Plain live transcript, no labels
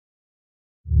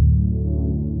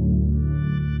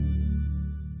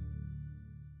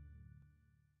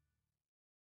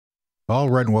All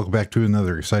right, and welcome back to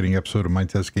another exciting episode of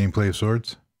Minetest Gameplay of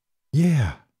Sorts.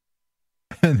 Yeah,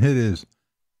 and it is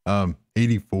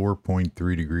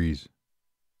 84.3 degrees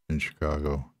in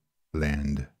Chicago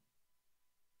land.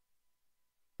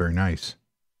 Very nice.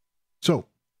 So,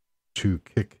 to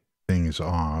kick things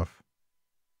off,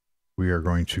 we are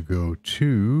going to go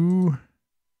to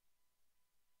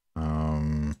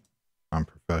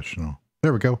Unprofessional.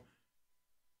 There we go.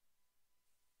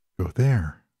 Go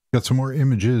there. Got some more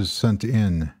images sent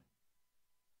in.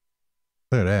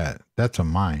 Look at that. That's a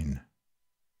mine.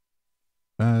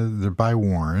 They're by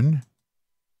Warren.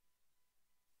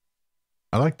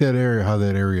 I like that area, how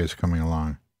that area is coming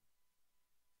along.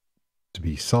 To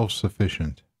be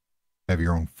self-sufficient. Have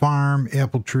your own farm,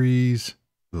 apple trees,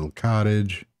 little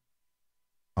cottage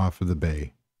off of the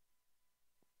bay.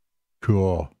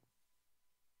 Cool.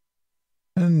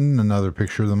 And another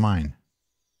picture of the mine.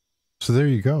 So there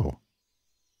you go.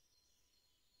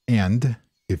 And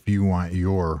if you want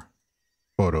your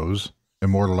photos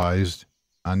immortalized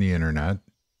on the internet,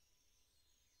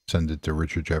 send it to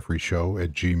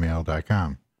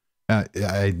richardjeffreyshow@gmail.com.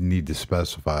 I need to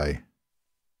specify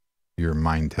your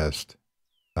Minetest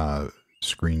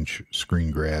screen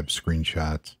grab,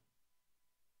 screenshots.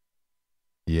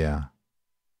 Yeah.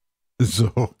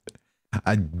 So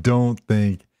I don't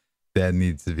think that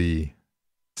needs to be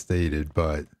stated,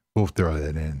 but we'll throw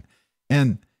that in.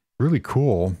 And really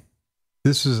cool.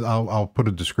 This is, I'll put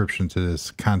a description to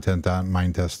this content on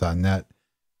Minetest.net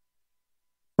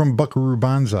from Buckaroo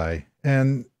Bonsai.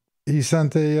 And he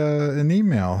sent an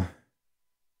email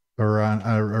or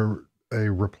a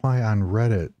reply on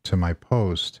Reddit to my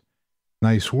post.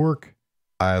 Nice work.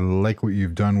 I like what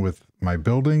you've done with my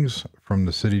buildings from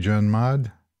the CityGen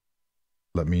mod.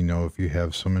 Let me know if you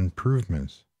have some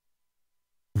improvements.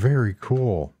 Very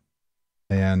cool.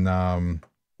 And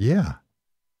yeah.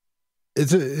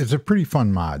 It's a pretty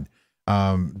fun mod.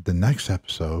 The next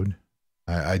episode,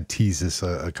 I tease this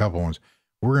a couple ones.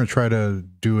 We're going to try to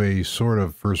do a sort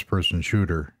of first-person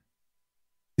shooter.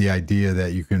 The idea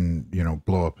that you can,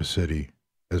 blow up a city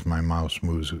as my mouse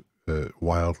moves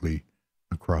wildly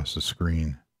across the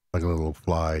screen like a little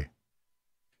fly.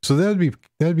 So that'd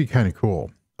be kind of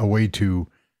cool. A way to,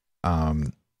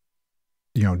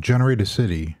 generate a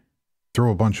city,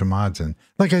 throw a bunch of mods in,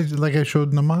 like I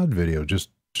showed in the mod video, just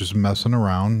messing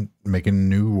around, making a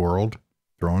new world,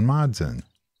 throwing mods in,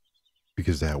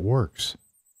 because that works.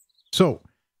 So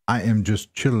I am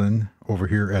just chilling over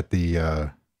here at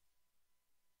the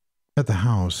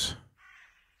house.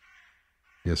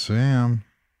 Yes, I am.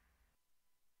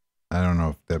 I don't know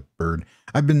if that bird.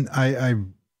 I've been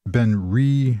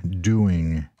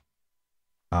redoing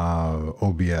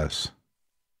OBS,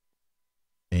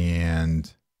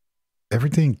 and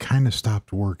everything kind of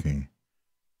stopped working.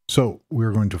 So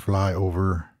we're going to fly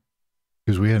over,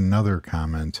 because we had another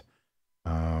comment.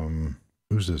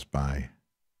 Who's this by?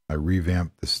 I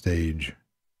revamped the stage.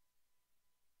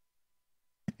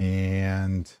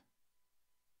 And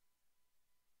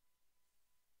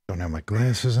don't have my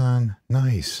glasses on.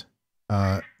 Nice.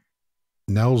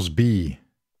 Nels B.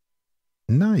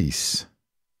 Nice.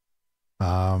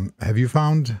 Have you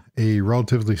found a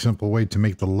relatively simple way to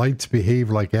make the lights behave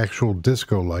like actual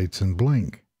disco lights and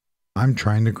blink? I'm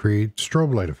trying to create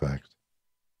strobe light effects.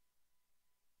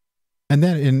 And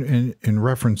then in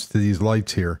reference to these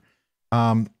lights here,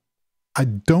 I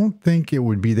don't think it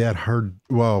would be that hard.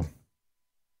 Well,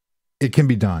 it can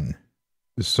be done.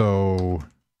 So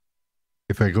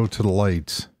if I go to the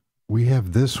lights, we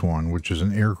have this one, which is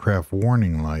an aircraft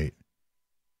warning light,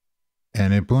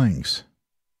 and it blinks.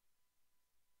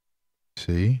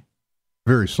 See?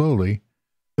 Very slowly.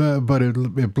 But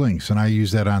it blinks, and I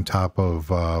use that on top of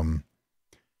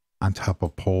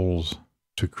poles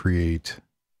to create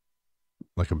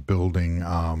like a building.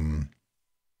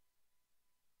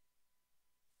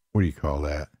 What do you call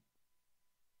that?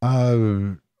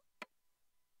 A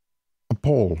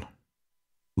pole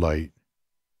light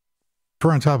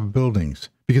for on top of buildings,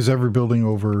 because every building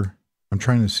over. I'm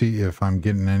trying to see if I'm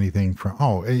getting anything from.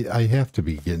 Oh, I have to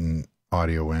be getting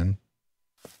audio in.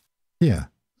 Yeah.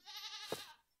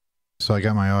 So I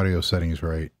got my audio settings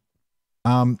right.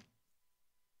 I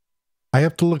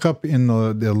have to look up in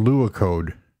the Lua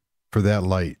code for that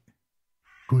light.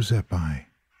 Who's that by?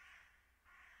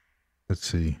 Let's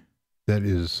see. That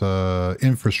is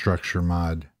infrastructure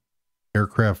mod.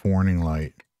 Aircraft warning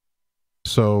light.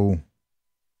 So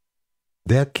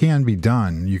that can be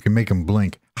done. You can make them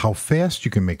blink. How fast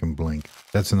you can make them blink,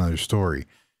 that's another story.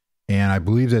 And I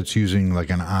believe that's using like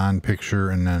an on picture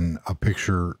and then a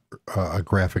picture, a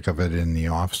graphic of it in the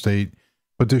off state.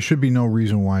 But there should be no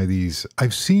reason why these.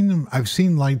 I've seen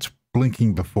lights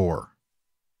blinking before.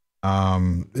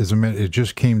 it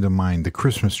just came to mind, the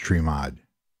Christmas tree mod.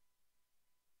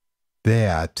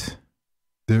 That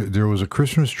there was a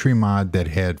Christmas tree mod that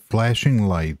had flashing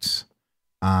lights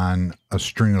on a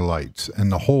string of lights,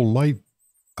 and the whole light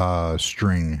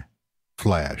string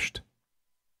flashed.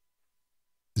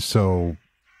 So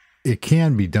it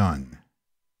can be done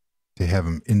to have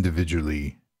them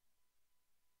individually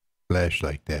flash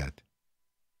like that.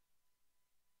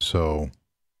 So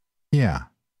yeah.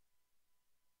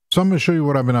 So I'm going to show you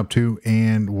what I've been up to,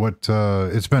 and what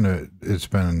it's been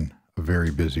a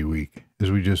very busy week as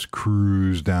we just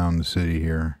cruise down the city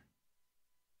here.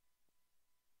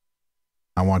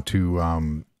 I want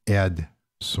to add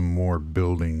some more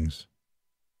buildings,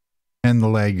 and the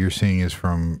lag you're seeing is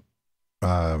from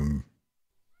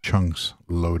chunks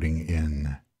loading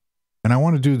in. And I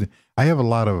want to do I have a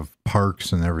lot of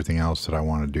parks and everything else that I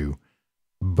want to do,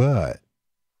 but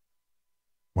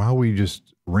while we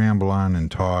just ramble on and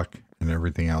talk and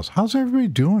everything else, how's everybody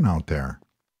doing out there?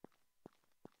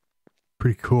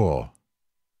 Pretty cool.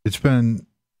 It's been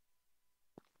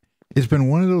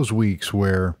one of those weeks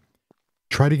where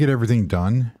try to get everything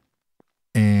done,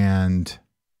 and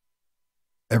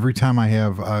every time I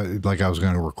have like I was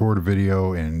going to record a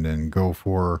video and then go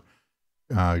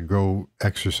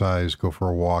exercise, go for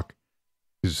a walk,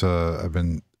 because I've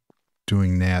been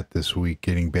doing that this week,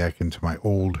 getting back into my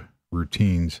old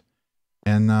routines,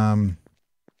 and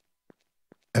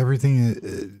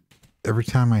everything, every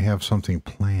time I have something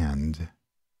planned,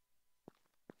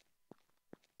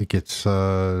 it gets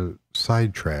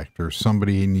sidetracked, or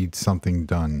somebody needs something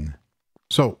done.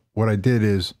 So what I did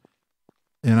is,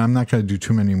 and I'm not going to do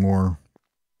too many more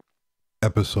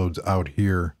episodes out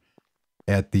here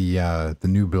at the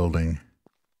new building,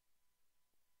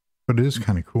 but it is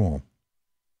kind of cool.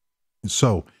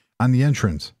 So on the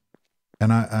entrance,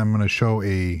 and I'm going to show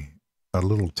a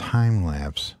little time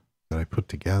lapse that I put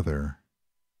together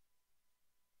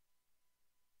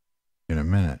in a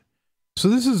minute. So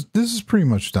this is pretty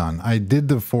much done. I did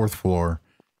the 4th floor.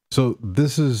 So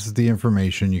this is the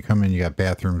information. You come in, you got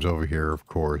bathrooms over here, of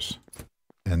course.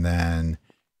 And then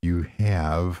you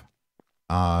have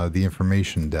the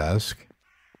information desk,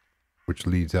 which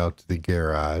leads out to the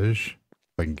garage.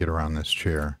 If I can get around this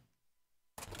chair.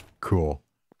 Cool.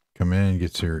 Come in and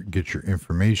get your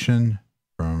information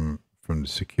from the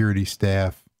security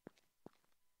staff.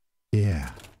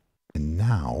 Yeah. And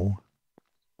now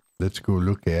let's go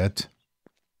look at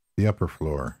the upper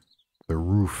floor, the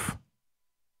roof.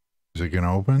 Is it going to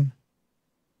open?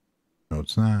 No,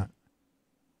 it's not.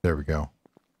 There we go.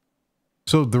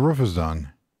 So the roof is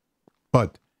done,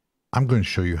 but I'm going to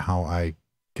show you how I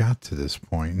got to this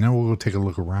point. Now we'll go take a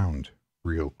look around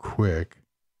real quick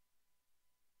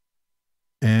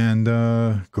and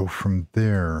go from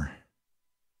there.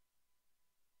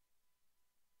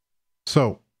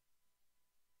 So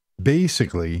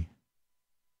basically,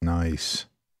 nice.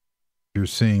 You're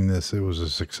seeing this, it was a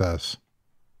success.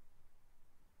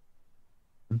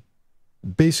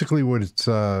 Basically what it's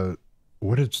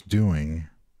doing,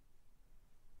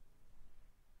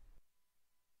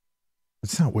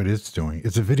 it's not what it's doing,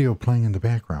 it's a video playing in the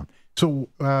background. So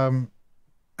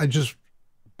I just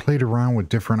played around with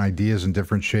different ideas and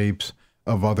different shapes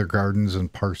of other gardens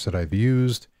and parks that I've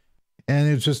used, and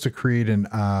it's just to create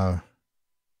a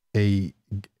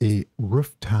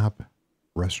rooftop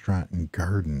restaurant and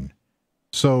garden.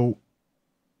 So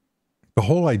the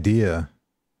whole idea,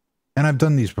 and I've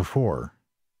done these before,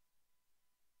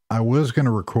 I was going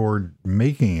to record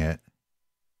making it,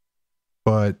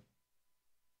 but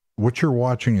what you're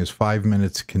watching is 5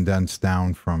 minutes condensed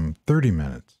down from 30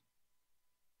 minutes.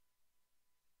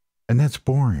 And that's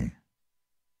boring.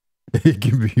 It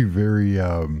can be very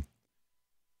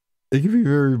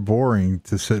boring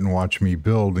to sit and watch me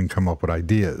build and come up with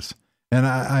ideas. And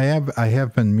I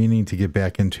have been meaning to get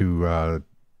back into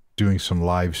doing some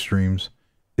live streams.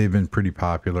 They've been pretty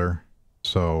popular,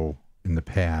 so in the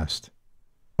past.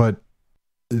 But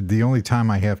the only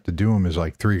time I have to do them is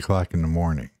like 3 o'clock in the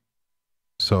morning.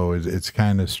 So it's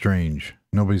kind of strange.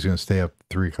 Nobody's going to stay up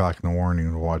 3 o'clock in the morning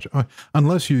and watch,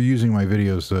 unless you're using my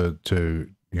videos to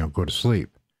go to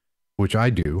sleep, which I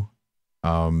do.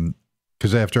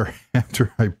 Because after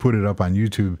I put it up on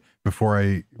YouTube, before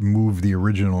I move the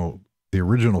original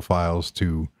files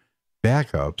to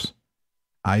backups,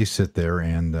 I sit there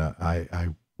and I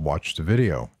watch the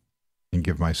video and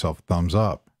give myself a thumbs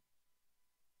up,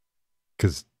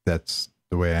 because that's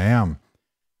the way I am.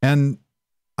 And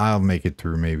I'll make it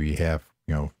through maybe half,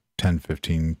 10,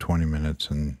 15, 20 minutes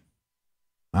and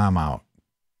I'm out.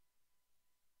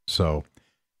 So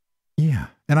yeah.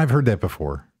 And I've heard that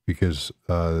before, because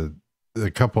a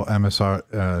couple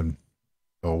MSR,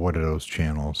 oh, what are those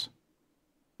channels?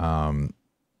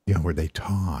 You know, where they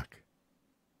talk.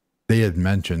 They had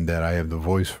mentioned that I have the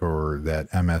voice for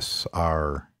that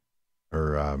MSR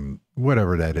or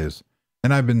whatever that is.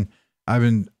 And I've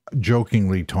been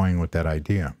jokingly toying with that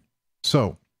idea.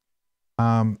 So,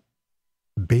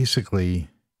 basically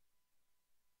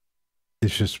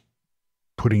it's just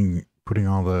putting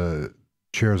all the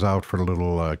chairs out for a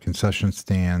little concession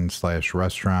stand /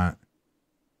 restaurant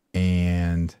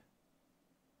and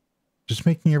just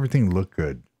making everything look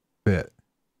good, fit.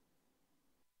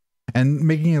 And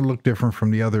making it look different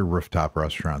from the other rooftop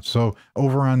restaurants. So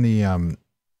over on the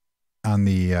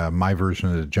my version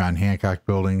of the John Hancock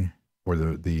building, or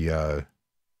the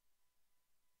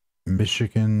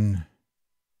Michigan,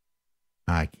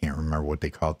 I can't remember what they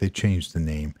call it. They changed the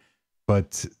name,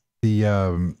 but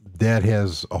the that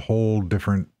has a whole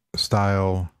different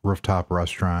style rooftop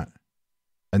restaurant.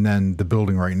 And then the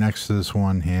building right next to this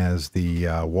one has the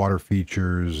water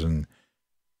features and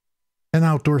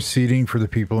outdoor seating for the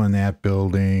people in that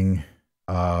building.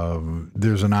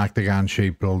 There's an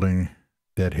octagon-shaped building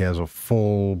that has a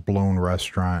full-blown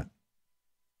restaurant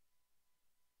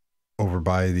over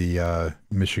by the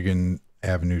Michigan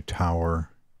Avenue Tower.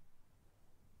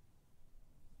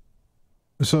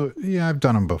 So, yeah, I've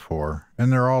done them before,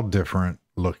 and they're all different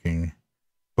looking,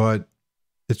 but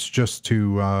it's just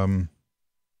to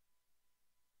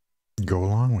go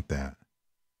along with that.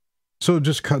 So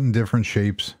just cutting different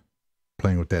shapes,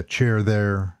 playing with that chair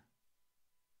there.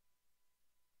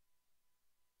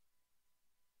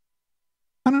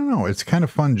 I don't know. It's kind of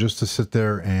fun just to sit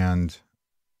there and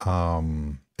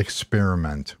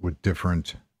experiment with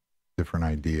different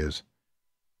ideas.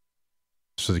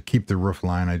 So to keep the roof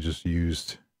line, I just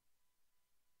used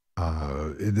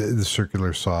the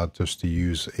circular saw just to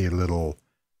use a little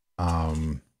a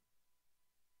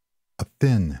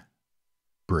thin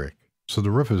brick. So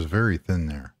the roof is very thin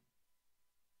there.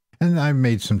 And I've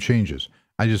made some changes.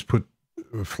 I just put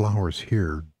flowers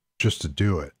here just to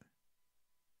do it.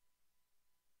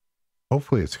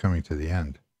 Hopefully it's coming to the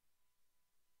end.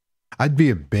 I'd be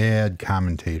a bad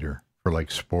commentator for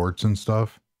like sports and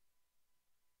stuff.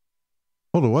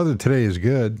 Well, the weather today is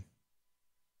good.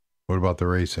 What about the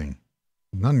racing?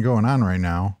 Nothing going on right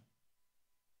now.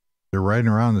 They're riding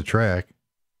around the track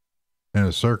in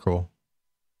a circle.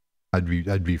 I'd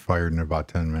be fired in about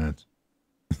 10 minutes.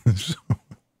 So,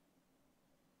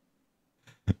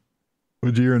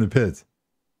 what'd you hear in the pits?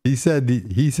 He said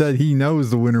he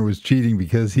knows the winner was cheating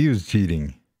because he was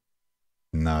cheating.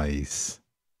 Nice.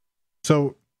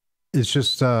 So it's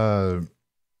just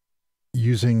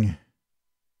using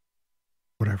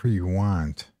whatever you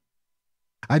want.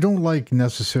 I don't like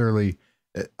necessarily.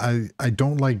 I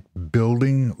don't like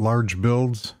building large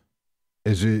builds.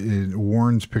 Is it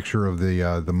Warren's picture of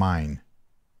the mine?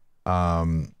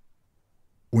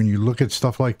 When you look at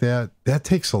stuff like that, that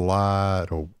takes a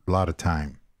lot of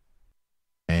time.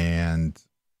 And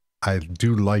I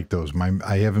do like those.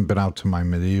 I haven't been out to my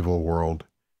medieval world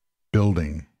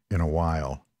building in a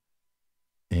while.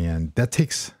 And that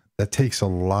takes a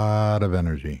lot of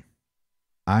energy.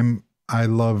 I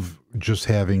love just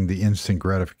having the instant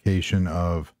gratification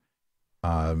of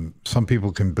some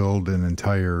people can build an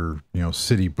entire,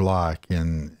 city block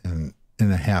in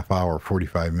a half hour,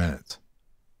 45 minutes.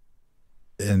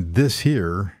 And this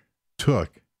here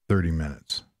took 30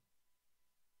 minutes.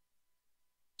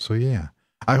 So yeah,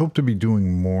 I hope to be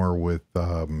doing more with,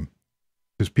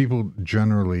 because people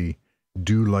generally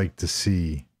do like to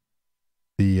see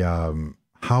the,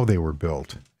 how they were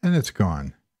built. And it's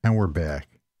gone. And we're back.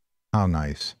 How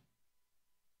nice.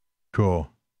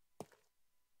 Cool.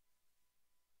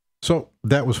 So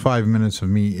that was 5 minutes of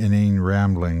me inane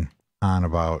rambling on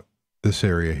about this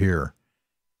area here.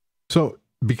 So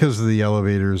because the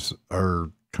elevators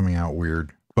are coming out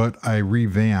weird, but I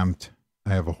revamped. I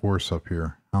have a horse up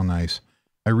here. How nice.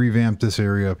 I revamped this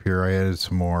area up here. I added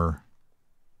some more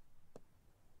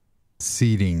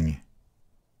seating.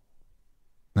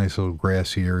 Nice little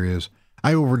grassy areas.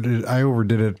 I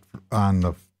overdid it on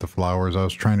the flowers. I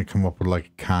was trying to come up with like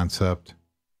a concept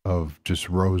of just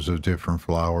rows of different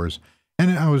flowers.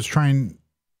 And I was trying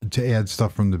to add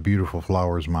stuff from the Beautiful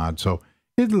Flowers mod. So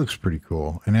it looks pretty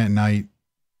cool. And at night,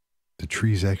 the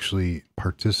trees actually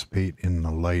participate in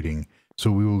the lighting.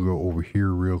 So we will go over here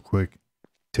real quick.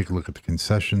 Take a look at the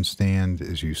concession stand.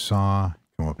 As you saw,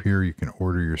 come up here, you can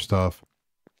order your stuff.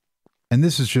 And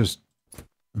this is just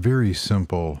very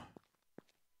simple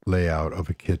layout of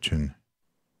a kitchen,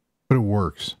 but it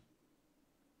works.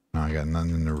 No, I got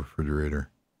nothing in the refrigerator.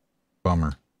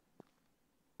 Bummer.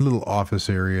 A little office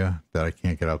area that I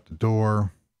can't get out the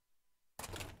door.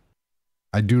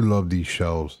 I do love these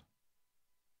shelves.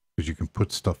 because you can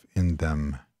put stuff in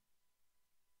them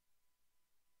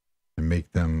and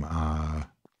make them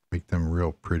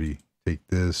real pretty. Take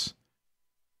this,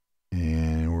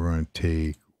 and we're going to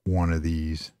take one of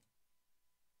these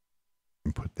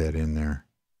and put that in there.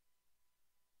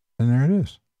 And there it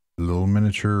is, a little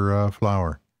miniature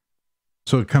flower.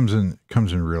 So it comes in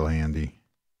real handy.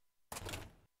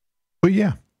 But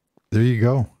yeah, there you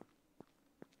go.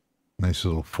 Nice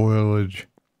little foliage,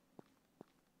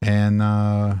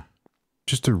 and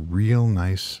just a real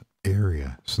nice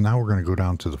area. So now we're going to go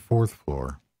down to the 4th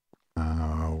floor.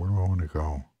 Where do I want to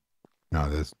go? No,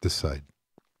 that's this side.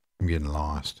 I'm getting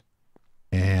lost.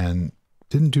 And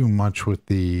didn't do much with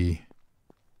the...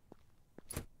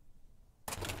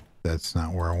 That's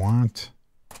not where I want.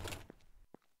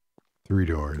 3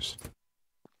 doors.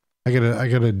 I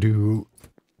gotta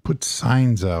put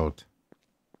signs out.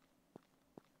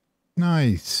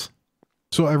 Nice.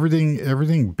 So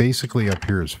everything basically up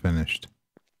here is finished.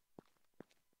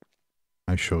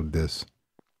 I showed this.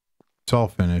 It's all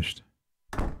finished.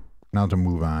 Now to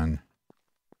move on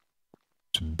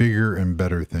to bigger and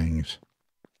better things.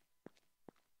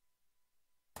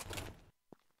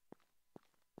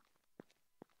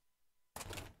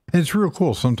 And it's real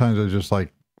cool. Sometimes I just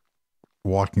like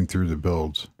walking through the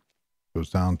builds. Goes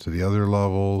down to the other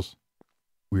levels.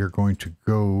 We are going to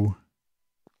go.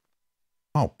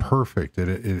 Oh, perfect.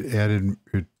 It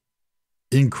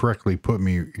incorrectly put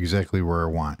me exactly where I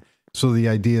want. So the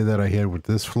idea that I had with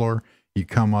this floor, you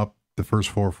come up, the first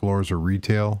 4 floors are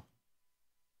retail.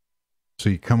 So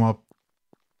you come up,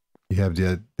 you have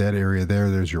that area there.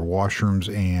 There's your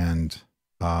washrooms and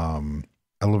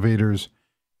elevators.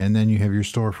 And then you have your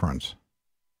storefronts.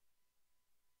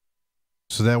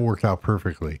 So that worked out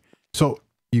perfectly. So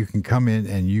you can come in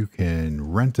and you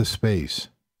can rent a space.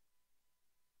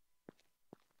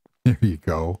 There you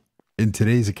go. In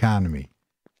today's economy.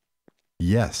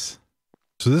 Yes.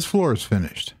 So this floor is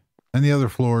finished. And the other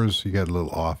floors, you got a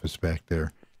little office back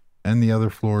there. And the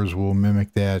other floors will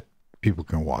mimic that. People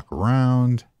can walk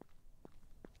around.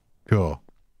 Cool.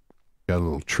 Got a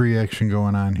little tree action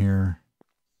going on here.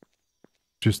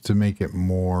 Just to make it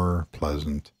more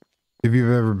pleasant. If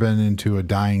you've ever been into a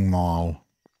dying mall,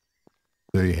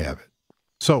 there you have it.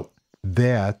 So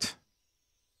that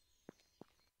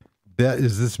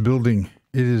is this building.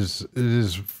 It is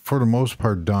for the most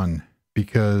part done,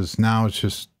 because now it's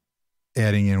just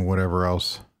adding in whatever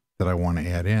else that I want to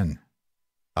add in.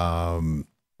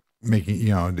 Making,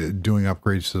 doing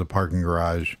upgrades to the parking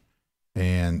garage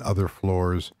and other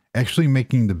floors, actually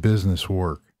making the business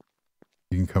work.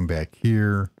 You can come back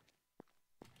here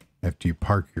after you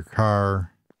park your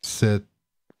car, sit,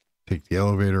 take the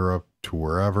elevator up to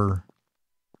wherever.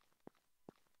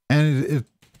 And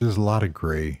there's a lot of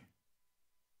gray.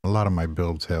 A lot of my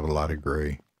builds have a lot of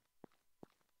gray.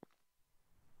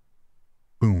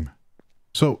 Boom.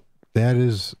 So that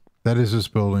is this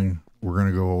building. We're going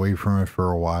to go away from it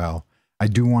for a while. I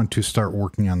do want to start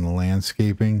working on the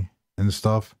landscaping and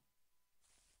stuff.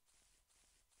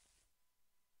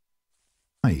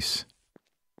 Nice.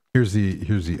 Here's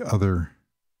the other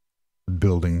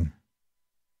building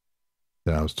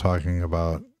that I was talking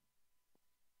about.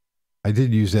 I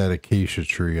did use that acacia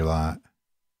tree a lot.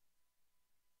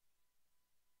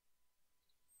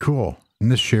 Cool.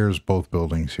 And this shares both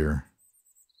buildings here.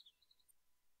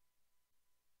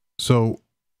 So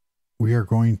we are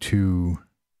going to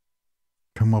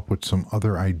come up with some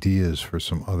other ideas for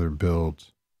some other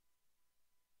builds.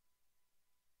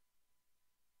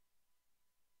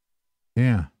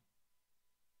 Yeah.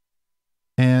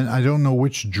 And I don't know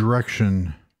which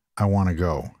direction I want to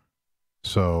go.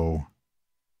 So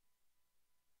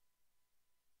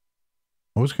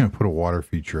I was going to put a water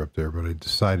feature up there, but I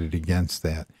decided against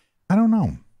that. I don't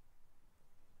know.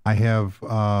 I have,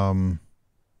 yeah,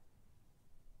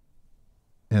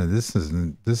 this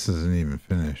isn't even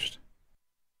finished.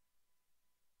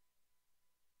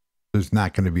 There's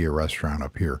not going to be a restaurant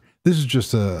up here. This is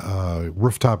just a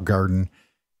rooftop garden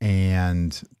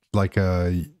and like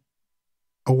a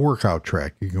workout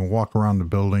track. You can walk around the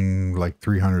building like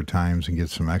 300 times and get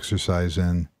some exercise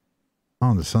in.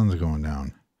 Oh, the sun's going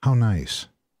down. How nice.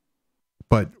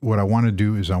 But what I want to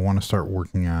do is I want to start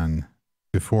working on,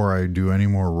 before I do any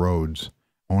more roads,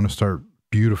 I want to start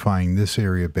beautifying this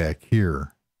area back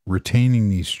here, retaining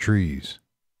these trees.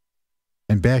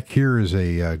 And back here is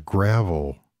a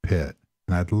gravel pit.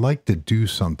 And I'd like to do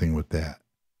something with that.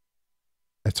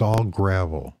 It's all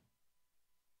gravel.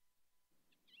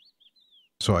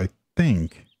 So I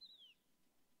think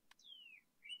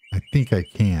I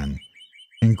can,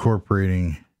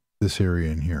 incorporating this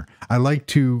area in here. I like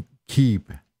to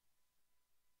keep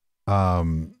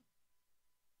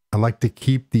I like to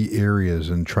keep the areas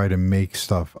and try to make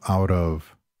stuff out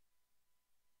of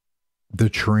the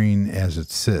terrain as it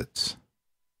sits,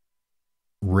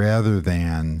 rather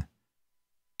than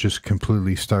just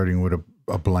completely starting with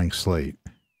a blank slate.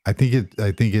 I think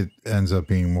it ends up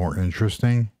being more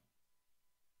interesting.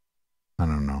 I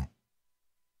don't know.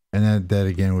 And that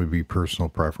again would be personal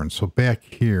preference. So back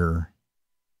here,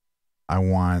 I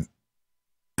want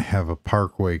to have a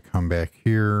parkway come back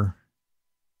here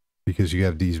because you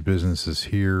have these businesses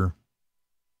here.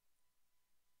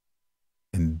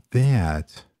 And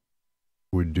that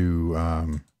would do,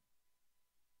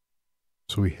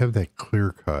 so we have that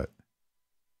clear cut.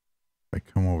 If I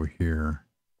come over here,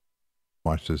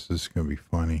 watch this, this is going to be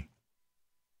funny.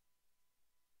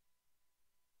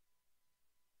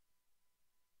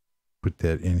 Put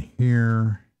that in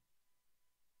here.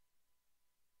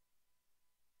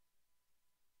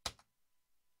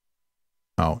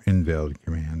 Oh, invalid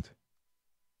command.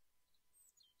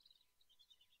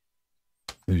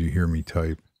 As you hear me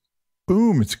type.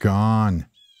 Boom, it's gone.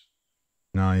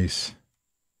 Nice.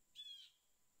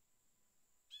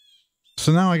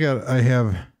 So now I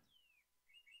have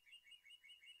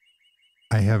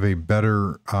a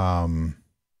better, why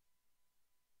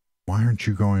aren't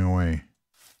you going away?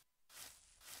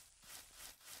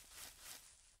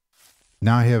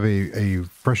 Now I have a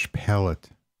fresh palette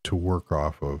to work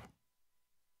off of.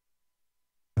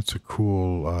 That's a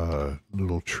cool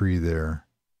little tree there.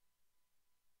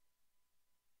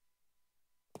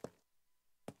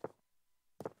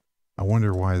 I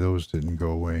wonder why those didn't go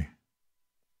away.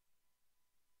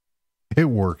 It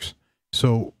works.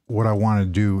 So what I want to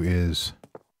do is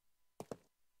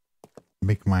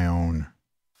make my own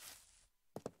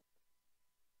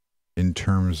in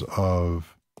terms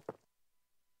of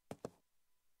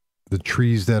the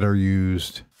trees that are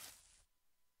used.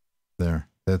 There,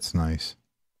 that's nice.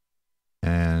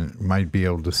 And might be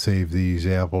able to save these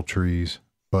apple trees,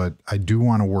 but I do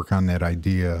want to work on that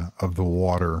idea of the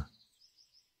water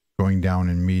going down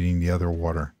and meeting the other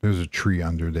water. There's a tree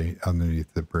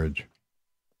underneath the bridge.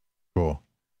 Cool.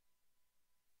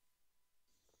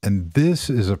 And this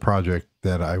is a project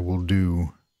that I will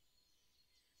do.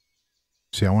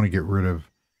 See, I want to get rid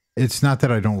of, it's not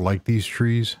that I don't like these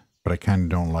trees, but I kind of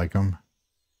don't like them.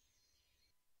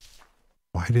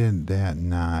 Why did that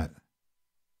not?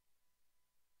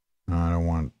 No, I don't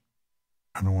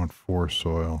want forest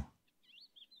soil.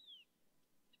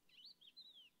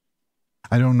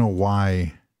 I don't know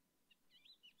why.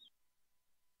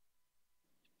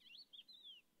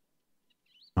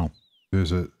 Oh,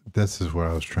 this is what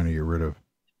I was trying to get rid of.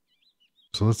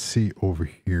 So let's see over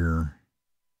here.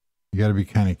 You got to be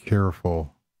kind of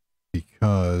careful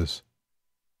because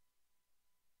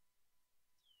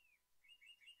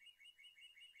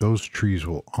those trees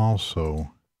will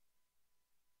also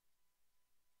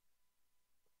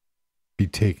be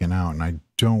taken out, and I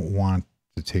don't want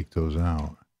to take those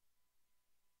out.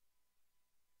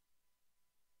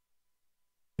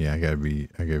 Yeah, I gotta be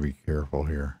careful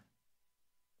here.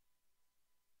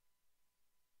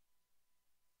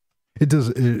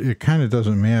 It kind of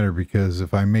doesn't matter because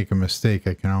if I make a mistake,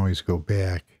 I can always go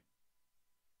back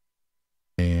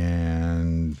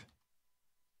and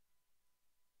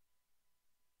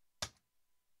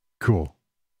cool.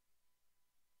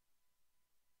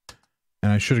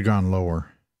 And I should have gone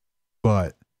lower,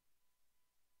 but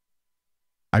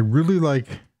I really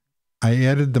like, I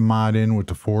added the mod in with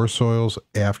the forest soils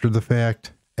after the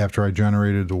fact, after I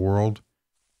generated the world.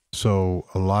 So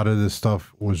a lot of this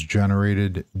stuff was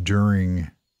generated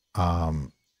during,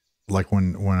 like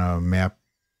when a map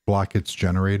block gets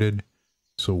generated.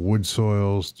 So wood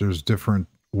soils, there's different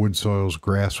wood soils,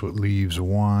 grass with leaves,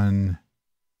 dirt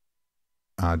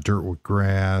with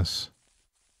grass.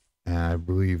 And I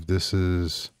believe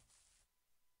there's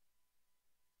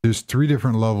 3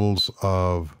 different levels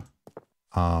of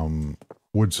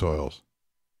wood soils.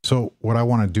 So what I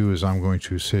want to do is I'm going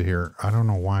to sit here. I don't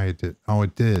know why it did. Oh,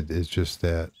 it did. It's just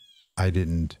that I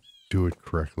didn't do it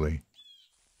correctly.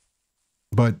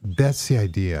 But that's the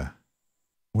idea.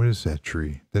 What is that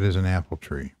tree? That is an apple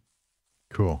tree.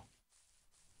 Cool.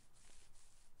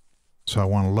 So I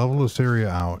want to level this area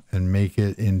out and make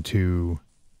it into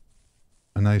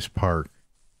a nice park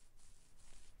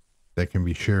that can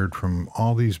be shared from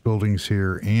all these buildings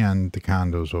here and the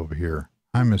condos over here.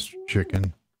 Hi, Mr.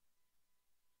 Chicken.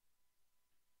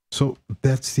 So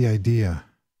that's the idea.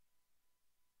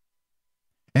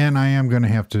 And I am going to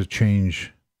have to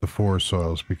change the forest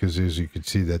soils because as you can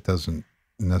see, that doesn't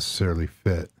necessarily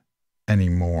fit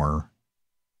anymore.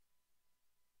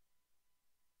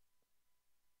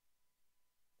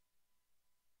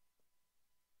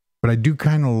 But I do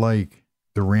kind of like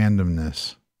the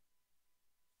randomness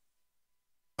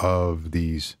of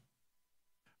these.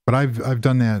 But I've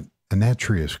done that, and that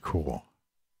tree is cool.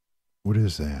 What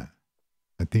is that?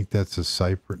 I think that's a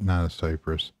cypress, not a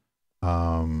cypress.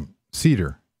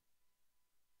 Cedar.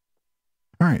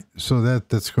 All right, so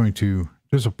that's going to.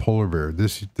 There's a polar bear.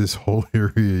 This whole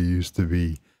area used to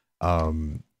be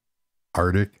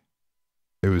Arctic.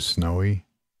 It was snowy.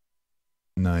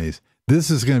 Nice. This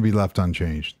is going to be left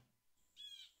unchanged.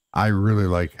 I really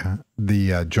like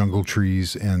the jungle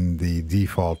trees and the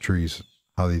default trees,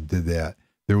 how they did that.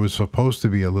 There was supposed to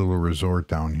be a little resort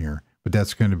down here, but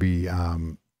that's going to be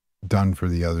done for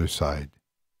the other side.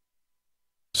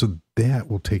 So that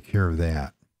will take care of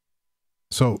that.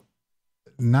 So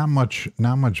not much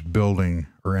building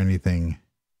or anything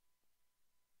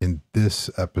in this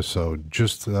episode,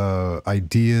 just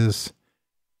ideas,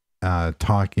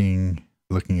 talking,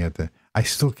 looking at I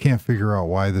still can't figure out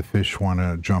why the fish want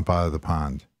to jump out of the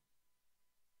pond.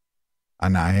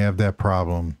 And I have that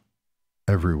problem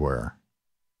everywhere.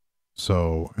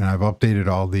 So, and I've updated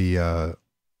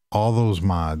all those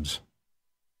mods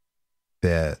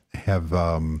that have,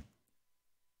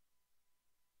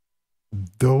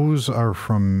 those are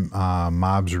from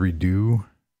Mobs Redo.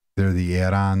 They're the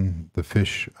add-on, the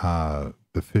fish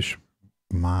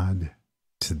mod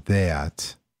to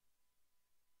that.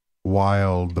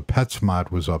 While the pets mod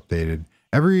was updated,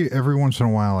 every once in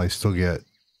a while I still get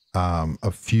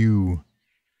a few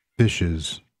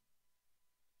fishes.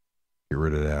 Get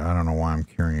rid of that. I don't know why I'm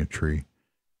carrying a tree.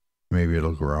 Maybe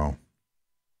it'll grow.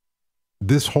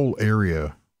 This whole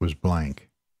area was blank,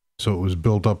 so it was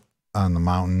built up on the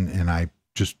mountain, and I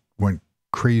just went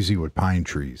crazy with pine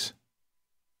trees.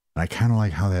 And I kind of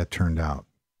like how that turned out.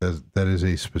 That is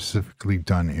a specifically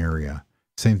done area.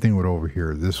 Same thing with over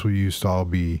here. This used to all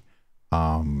be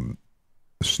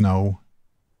snow,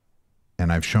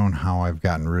 and I've shown how I've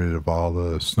gotten rid of all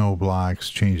the snow blocks,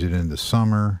 changed it into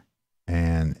summer,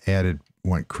 and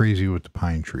went crazy with the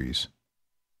pine trees.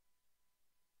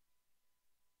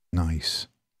 Nice.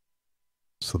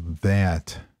 So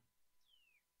that,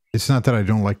 it's not that I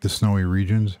don't like the snowy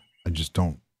regions, I just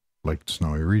don't like the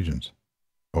snowy regions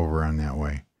over on that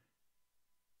way.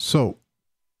 So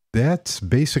that's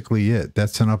basically it.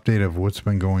 That's an update of what's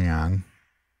been going on.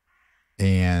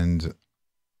 And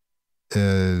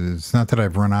it's not that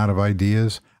I've run out of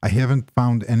ideas. I haven't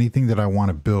found anything that I want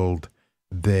to build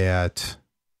that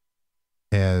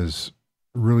has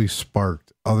really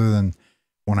sparked, other than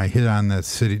when I hit on the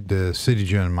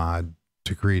CityGen mod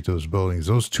to create those buildings.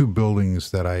 Those two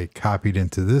buildings that I copied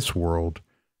into this world,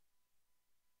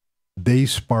 they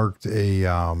sparked a,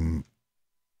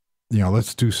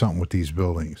 let's do something with these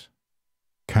buildings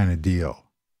kind of deal.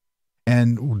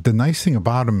 And the nice thing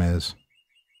about them is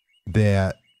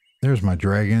that, there's my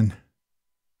dragon.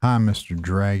 Hi, Mr.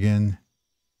 Dragon.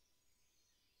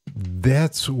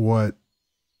 That's what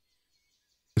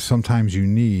sometimes you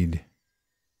need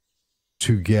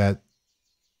to get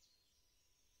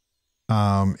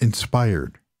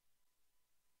inspired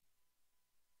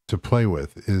to play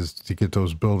with, is to get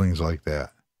those buildings like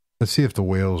that. Let's see if the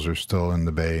whales are still in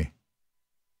the bay.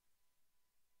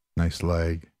 Nice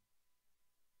leg.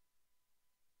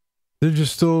 They're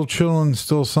just still chilling,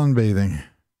 still sunbathing.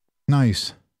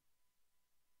 Nice.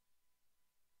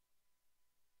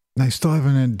 And I still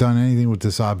haven't done anything with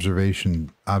this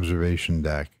observation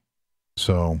deck.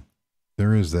 So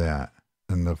there is that.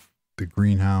 And the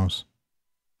greenhouse.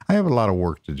 I have a lot of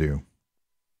work to do.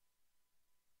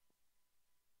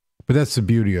 But that's the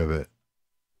beauty of it.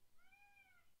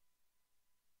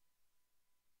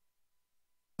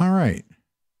 All right.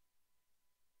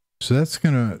 So that's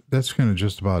gonna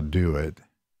just about do it.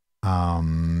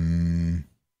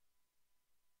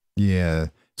 Yeah.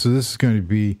 So this is going to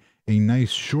be a nice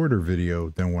shorter video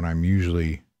than what I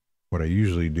usually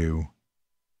do.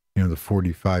 You know, the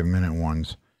 45-minute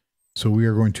ones. So we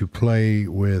are going to play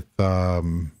with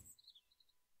coming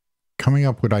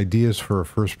up with ideas for a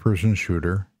first-person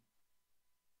shooter.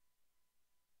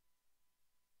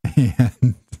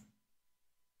 And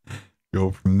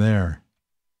go from there.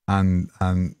 On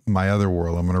my other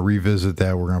world, I'm going to revisit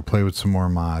that. We're going to play with some more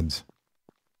mods.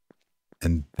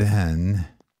 And then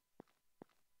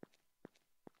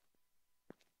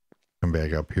come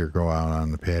back up here, go out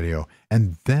on the patio.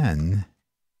 And then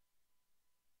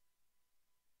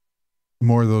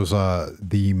more of those,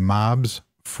 the mobs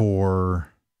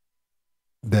for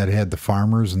that had the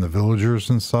farmers and the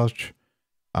villagers and such.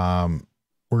 We're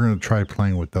going to try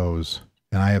playing with those.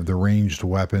 And I have the ranged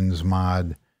weapons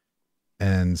mod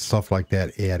and stuff like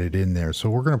that added in there. So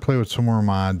we're going to play with some more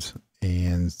mods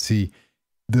and see.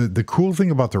 The cool thing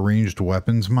about the ranged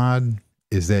weapons mod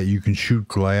is that you can shoot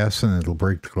glass and it'll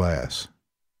break the glass.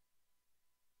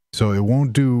 So it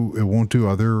won't do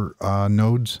other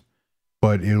nodes,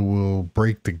 but it'll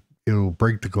break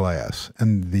the glass.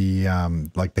 And the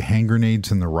like the hand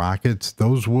grenades and the rockets,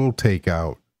 those will take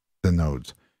out the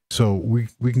nodes. So we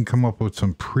can come up with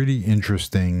some pretty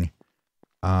interesting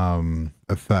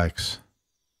effects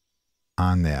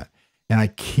on that. And I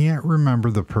can't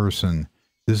remember the person.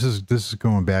 This is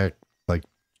going back like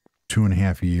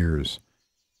 2.5 years.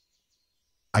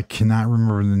 I cannot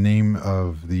remember the name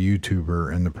of the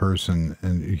YouTuber and the person,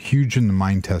 and huge in the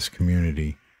Minetest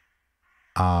community.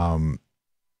 I'm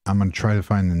going to try to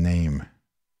find the name.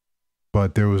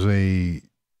 But there was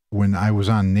when I was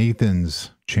on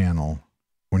Nathan's channel,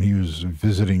 when he was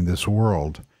visiting this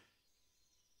world,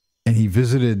 and he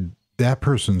visited that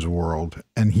person's world,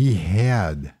 and he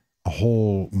had a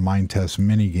whole Minetest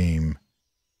minigame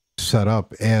set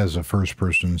up as a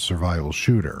first-person survival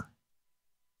shooter.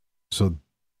 So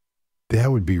that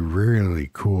would be really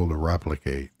cool to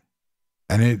replicate.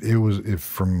 And it was,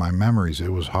 from my memories,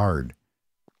 it was hard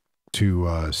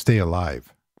to stay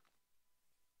alive.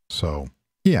 So,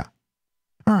 yeah.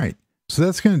 All right. So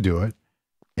that's going to do it.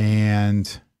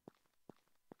 And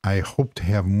I hope to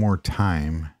have more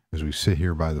time as we sit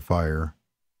here by the fire.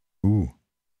 Ooh.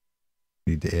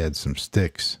 Need to add some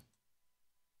sticks.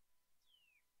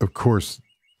 Of course,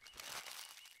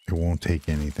 it won't take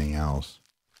anything else.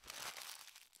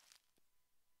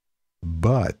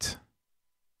 But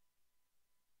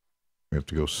we have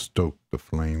to go stoke the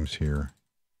flames here.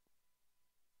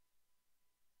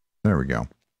 There we go.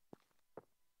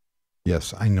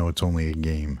 Yes, I know it's only a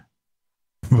game.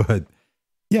 But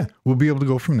yeah, we'll be able to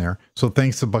go from there. So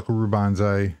thanks to Buckaroo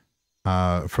Banzai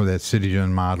for that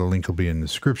CityGen mod. A link will be in the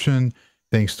description.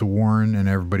 Thanks to Warren and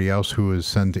everybody else who has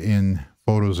sent in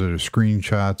photos that are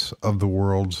screenshots of the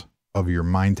worlds of your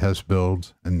Minetest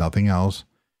builds and nothing else.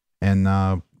 And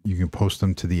you can post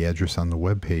them to the address on the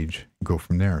webpage and go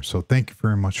from there. So thank you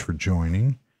very much for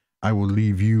joining. I will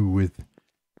leave you with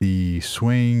the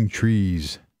swaying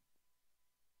trees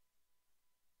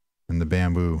and the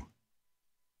bamboo.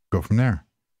 Go from there.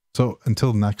 So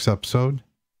until next episode,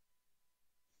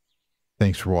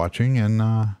 thanks for watching,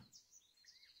 and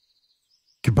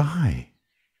goodbye.